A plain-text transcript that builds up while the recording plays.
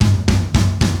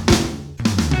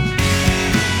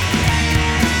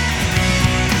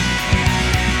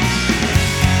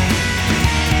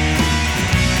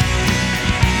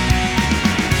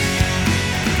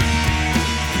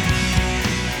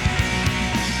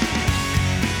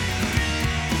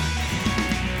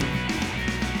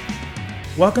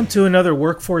Welcome to another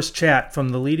Workforce Chat from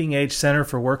the Leading Age Center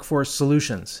for Workforce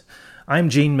Solutions. I'm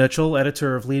Gene Mitchell,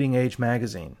 editor of Leading Age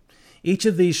magazine. Each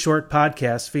of these short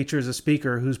podcasts features a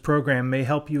speaker whose program may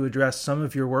help you address some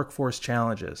of your workforce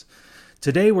challenges.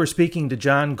 Today we're speaking to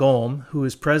John Golm, who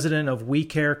is president of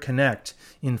WeCare Connect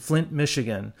in Flint,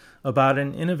 Michigan, about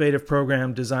an innovative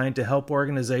program designed to help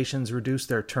organizations reduce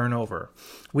their turnover.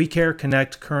 WeCare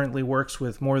Connect currently works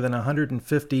with more than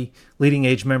 150 Leading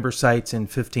Age member sites in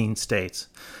 15 states.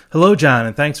 Hello, John,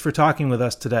 and thanks for talking with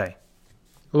us today.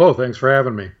 Hello, thanks for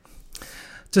having me.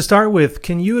 To start with,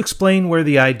 can you explain where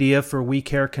the idea for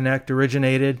WeCare Connect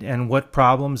originated and what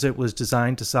problems it was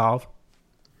designed to solve?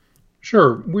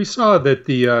 Sure. We saw that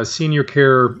the senior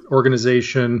care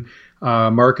organization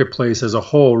marketplace as a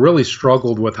whole really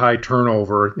struggled with high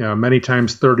turnover, many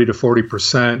times 30 to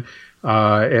 40%,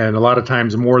 and a lot of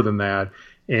times more than that.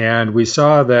 And we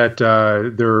saw that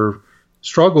their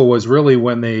struggle was really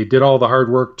when they did all the hard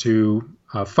work to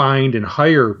find and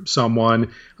hire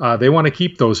someone, they want to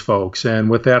keep those folks. And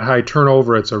with that high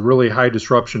turnover, it's a really high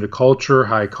disruption to culture,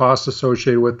 high cost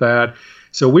associated with that.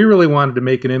 So we really wanted to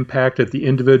make an impact at the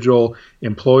individual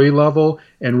employee level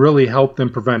and really help them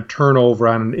prevent turnover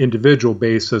on an individual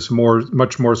basis,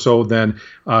 much more so than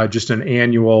just an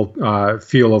annual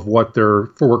feel of what their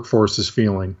workforce is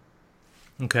feeling.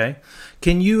 Okay.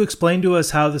 Can you explain to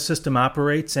us how the system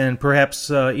operates and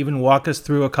perhaps even walk us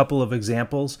through a couple of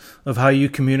examples of how you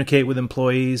communicate with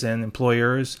employees and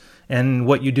employers and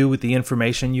what you do with the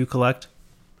information you collect?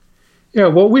 Yeah,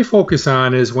 what we focus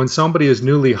on is when somebody is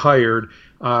newly hired,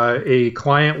 a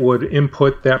client would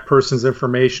input that person's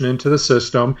information into the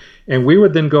system, and we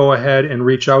would then go ahead and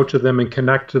reach out to them and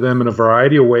connect to them in a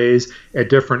variety of ways at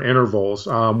different intervals.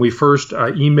 We first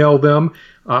email them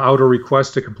out a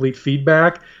request to complete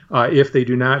feedback. If they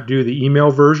do not do the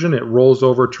email version, it rolls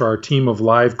over to our team of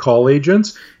live call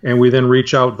agents, and we then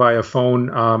reach out via phone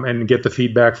and get the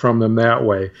feedback from them that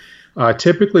way.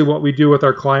 Typically what we do with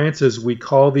our clients is we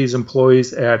call these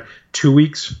employees at 2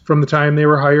 weeks from the time they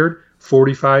were hired,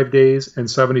 45 days, and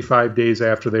 75 days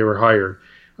after they were hired.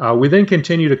 We then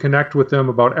continue to connect with them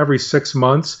about every 6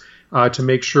 months to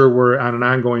make sure we're on an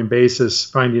ongoing basis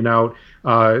finding out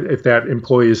if that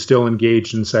employee is still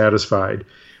engaged and satisfied.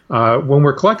 When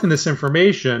we're collecting this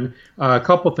information, a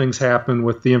couple things happen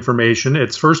with the information.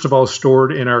 It's first of all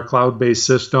stored in our cloud-based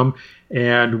system,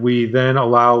 and we then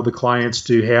allow the clients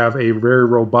to have a very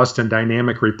robust and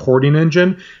dynamic reporting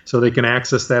engine so they can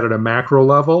access that at a macro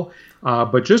level.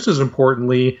 But just as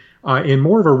importantly, in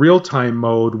more of a real-time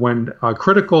mode, when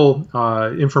critical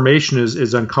information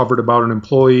is uncovered about an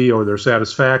employee or their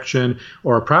satisfaction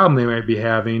or a problem they might be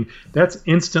having, that's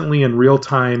instantly in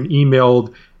real-time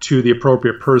emailed to the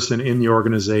appropriate person in the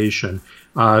organization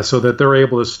so that they're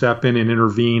able to step in and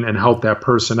intervene and help that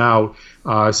person out.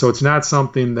 So it's not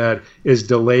something that is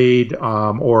delayed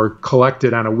or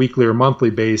collected on a weekly or monthly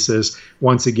basis.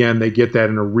 Once again, they get that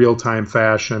in a real-time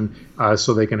fashion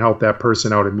so they can help that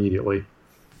person out immediately.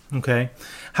 Okay.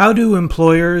 How do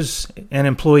employers and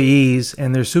employees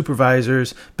and their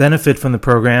supervisors benefit from the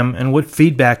program, and what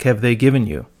feedback have they given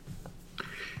you?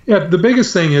 Yeah, the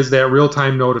biggest thing is that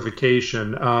real-time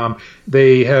notification.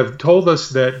 They have told us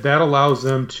that allows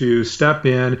them to step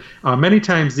in. Many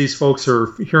times these folks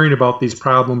are hearing about these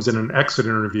problems in an exit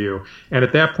interview, and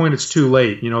at that point it's too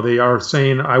late. They are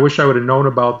saying, I wish I would have known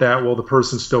about that. Well, the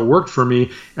person still worked for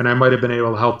me, and I might have been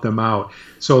able to help them out.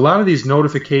 So a lot of these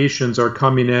notifications are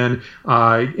coming in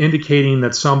indicating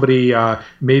that somebody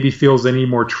maybe feels they need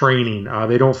more training.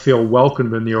 They don't feel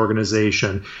welcomed in the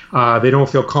organization. They don't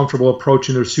feel comfortable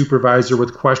approaching their supervisor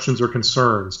with questions or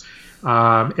concerns.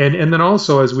 And then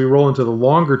also, as we roll into the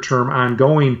longer term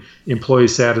ongoing employee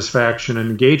satisfaction and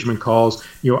engagement calls,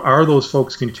 are those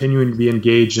folks continuing to be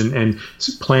engaged and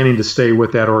planning to stay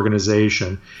with that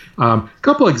organization? A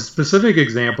couple of specific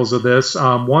examples of this.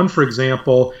 One, for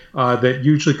example, that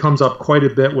usually comes up quite a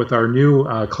bit with our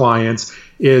new clients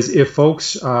is if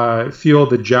folks feel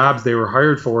the jobs they were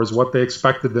hired for is what they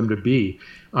expected them to be.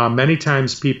 Many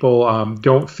times people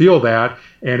don't feel that,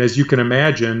 and as you can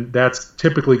imagine, that's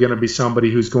typically going to be somebody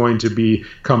who's going to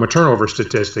become a turnover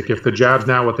statistic. If the job's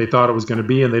not what they thought it was going to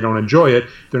be and they don't enjoy it,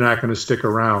 they're not going to stick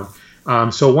around.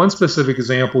 So one specific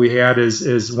example we had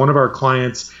is one of our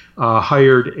clients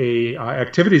hired a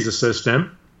activities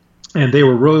assistant, and they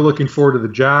were really looking forward to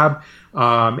the job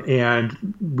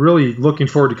and really looking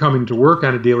forward to coming to work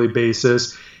on a daily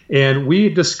basis. And we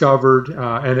discovered,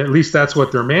 and at least that's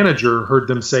what their manager heard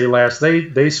them say last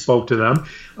they spoke to them,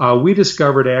 we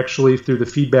discovered actually through the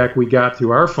feedback we got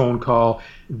through our phone call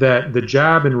that the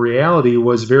job in reality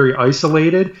was very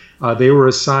isolated. They were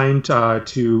assigned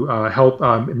to help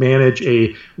manage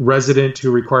a resident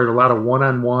who required a lot of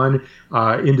one-on-one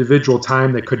individual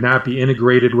time that could not be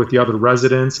integrated with the other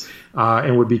residents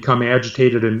and would become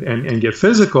agitated and get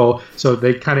physical. So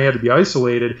they kind of had to be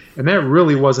isolated. And that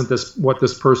really wasn't what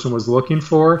this person was looking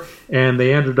for. And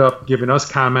they ended up giving us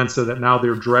comments that now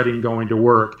they're dreading going to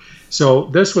work. So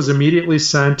this was immediately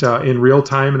sent in real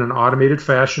time in an automated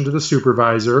fashion to the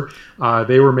supervisor.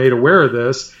 They were made aware of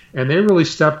this, and they really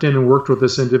stepped in and worked with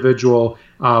this individual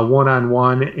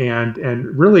one-on-one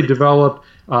and really developed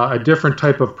a different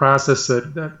type of process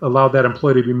that allowed that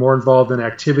employee to be more involved in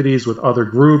activities with other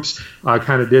groups,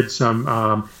 kind of did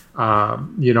some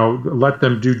let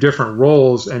them do different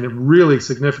roles, and it really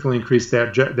significantly increased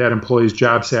that employee's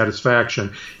job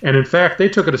satisfaction. And in fact, they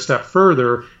took it a step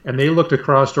further, and they looked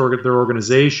across their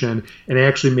organization and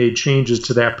actually made changes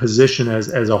to that position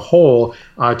as a whole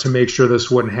to make sure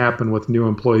this wouldn't happen with new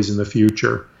employees in the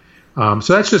future.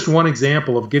 So that's just one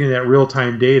example of getting that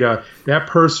real-time data. That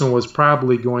person was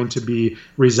probably going to be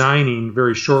resigning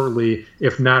very shortly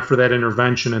if not for that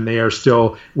intervention, and they are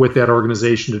still with that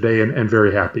organization today and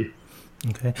very happy.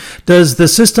 Okay. Does the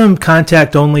system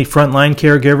contact only frontline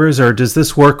caregivers, or does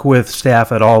this work with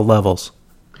staff at all levels?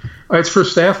 It's for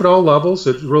staff at all levels.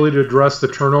 It's really to address the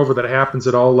turnover that happens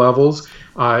at all levels.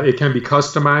 It can be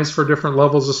customized for different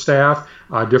levels of staff,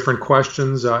 different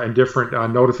questions and different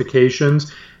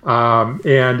notifications.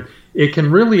 And it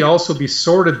can really also be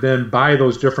sorted then by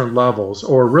those different levels,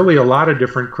 or really a lot of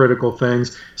different critical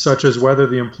things, such as whether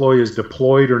the employee is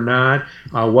deployed or not,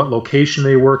 what location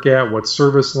they work at, what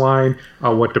service line,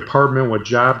 what department, what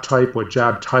job type, what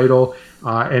job title.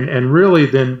 And really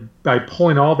then by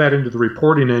pulling all that into the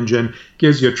reporting engine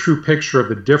gives you a true picture of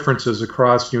the differences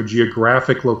across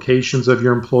geographic locations of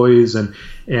your employees and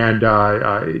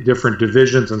different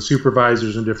divisions and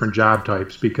supervisors and different job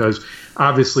types, because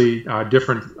obviously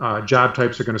different job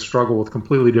types are going to struggle with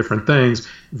completely different things.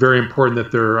 Very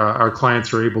important that our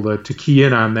clients are able to key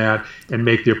in on that and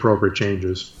make the appropriate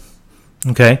changes.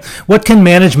 Okay. What can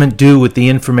management do with the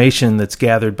information that's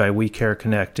gathered by We Care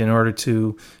Connect in order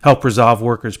to help resolve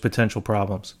workers' potential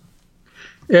problems?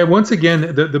 Yeah, once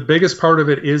again, the biggest part of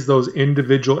it is those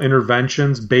individual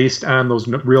interventions based on those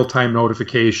real-time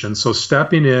notifications. So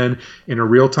stepping in a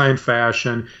real-time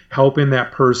fashion, helping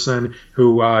that person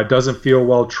who doesn't feel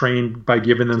well trained by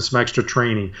giving them some extra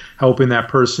training, helping that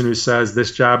person who says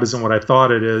this job isn't what I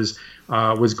thought it is,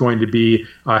 was going to be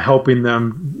helping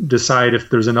them decide if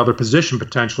there's another position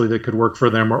potentially that could work for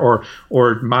them, or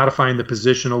modifying the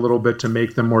position a little bit to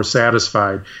make them more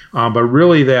satisfied. But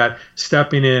really that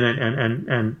stepping in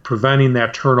and preventing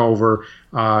that turnover.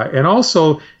 And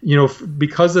also,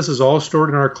 because this is all stored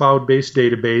in our cloud-based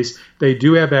database, they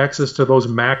do have access to those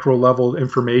macro-level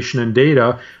information and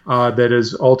data that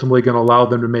is ultimately going to allow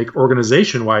them to make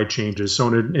organization-wide changes. So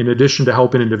in addition to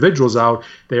helping individuals out,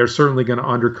 they are certainly going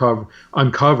to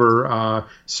uncover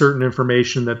certain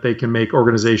information that they can make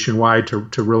organization-wide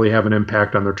to really have an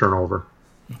impact on their turnover.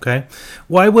 Okay.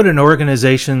 Why would an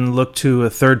organization look to a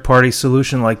third-party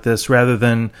solution like this rather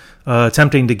than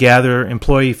attempting to gather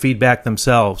employee feedback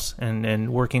themselves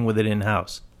and working with it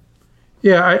in-house?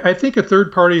 Yeah, I think a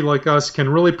third party like us can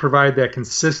really provide that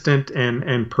consistent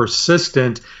and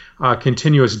persistent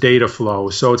continuous data flow.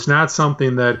 So it's not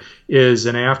something that is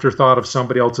an afterthought of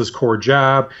somebody else's core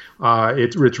job.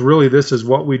 It's really, this is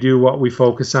what we do, what we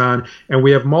focus on, and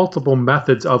we have multiple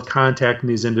methods of contacting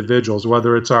these individuals,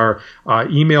 whether it's our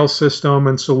email system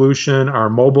and solution,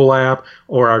 our mobile app,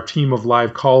 or our team of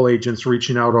live call agents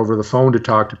reaching out over the phone to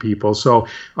talk to people. So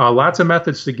lots of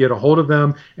methods to get a hold of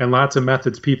them, and lots of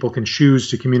methods people can choose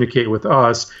to communicate with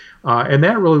us. And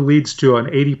that really leads to an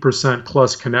 80%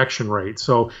 plus connection rate.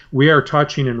 So we are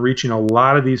touching and reaching a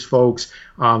lot of these folks,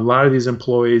 a lot of these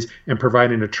employees, and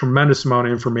providing a tremendous amount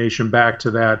of information back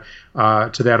to that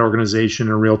organization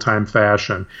in a real-time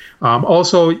fashion.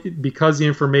 Also, because the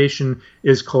information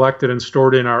is collected and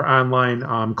stored in our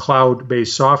online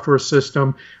cloud-based software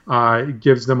system, it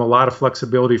gives them a lot of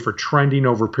flexibility for trending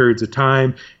over periods of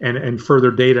time and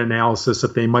further data analysis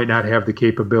that they might not have the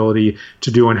capability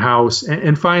to do in-house.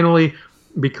 And finally,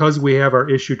 because we have our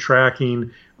issue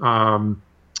tracking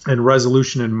and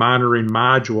resolution and monitoring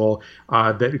module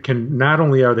that can, not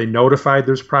only are they notified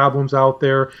there's problems out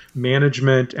there,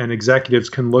 management and executives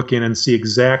can look in and see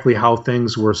exactly how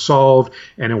things were solved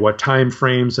and in what time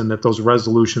frames, and that those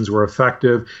resolutions were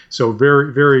effective. So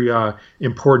very, very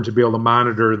important to be able to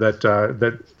monitor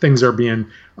that things are being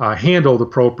handled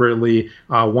appropriately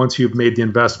once you've made the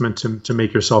investment to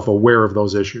make yourself aware of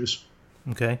those issues.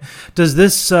 Okay. Does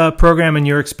this program, in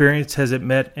your experience, has it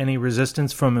met any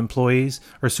resistance from employees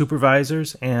or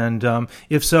supervisors? And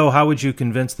if so, how would you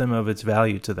convince them of its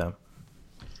value to them?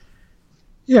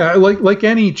 Yeah, like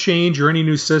any change or any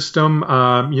new system,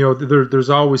 there's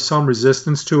always some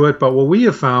resistance to it. But what we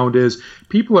have found is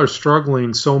people are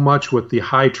struggling so much with the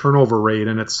high turnover rate,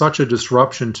 and it's such a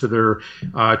disruption to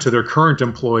their current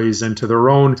employees and to their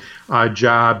own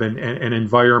job and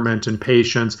environment and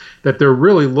patients, that they're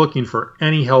really looking for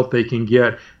any help they can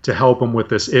get to help them with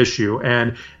this issue.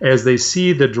 And as they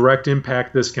see the direct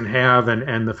impact this can have,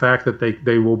 and the fact that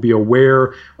they will be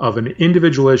aware of an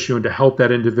individual issue and to help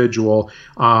that individual,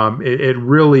 they're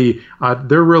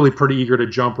really pretty eager to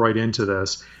jump right into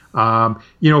this. For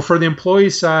the employee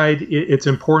side, it's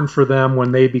important for them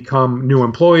when they become new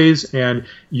employees and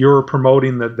you're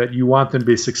promoting that you want them to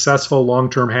be successful,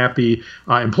 long-term, happy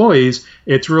employees.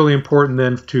 It's really important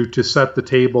then to set the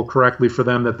table correctly for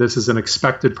them, that this is an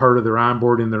expected part of their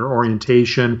onboarding, their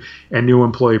orientation, and new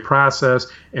employee process,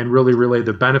 and really relay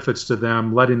the benefits to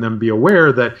them, letting them be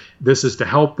aware that this is to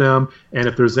help them. And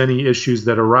if there's any issues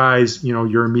that arise,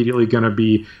 you're immediately going to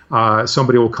be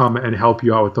somebody will come and help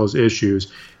you out with those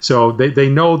issues. So they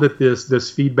know that this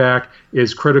feedback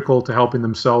is critical to helping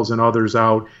themselves and others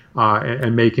out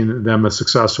and making them a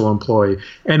successful employee.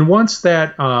 And once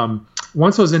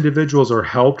those individuals are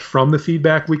helped from the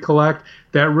feedback we collect,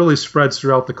 that really spreads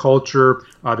throughout the culture.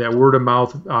 That word of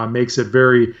mouth makes it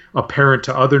very apparent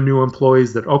to other new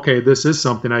employees that, okay, this is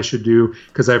something I should do,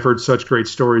 because I've heard such great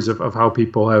stories of how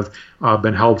people have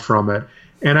been helped from it.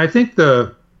 And I think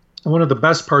one of the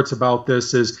best parts about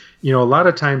this is, a lot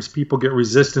of times people get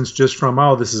resistance just from,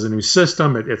 this is a new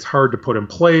system. It's hard to put in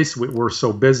place. We're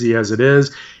so busy as it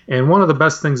is. And one of the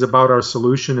best things about our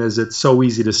solution is it's so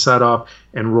easy to set up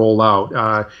and roll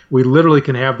out. We literally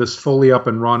can have this fully up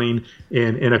and running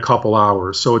in a couple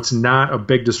hours. So it's not a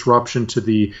big disruption to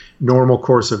the normal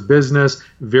course of business,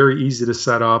 very easy to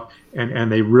set up,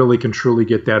 and they really can truly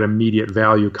get that immediate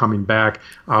value coming back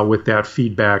with that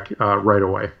feedback right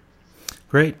away.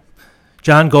 Great.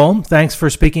 John Golm, thanks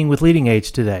for speaking with Leading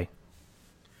Age today.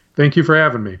 Thank you for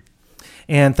having me.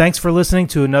 And thanks for listening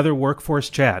to another Workforce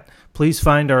Chat. Please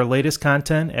find our latest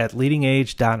content at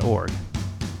leadingage.org.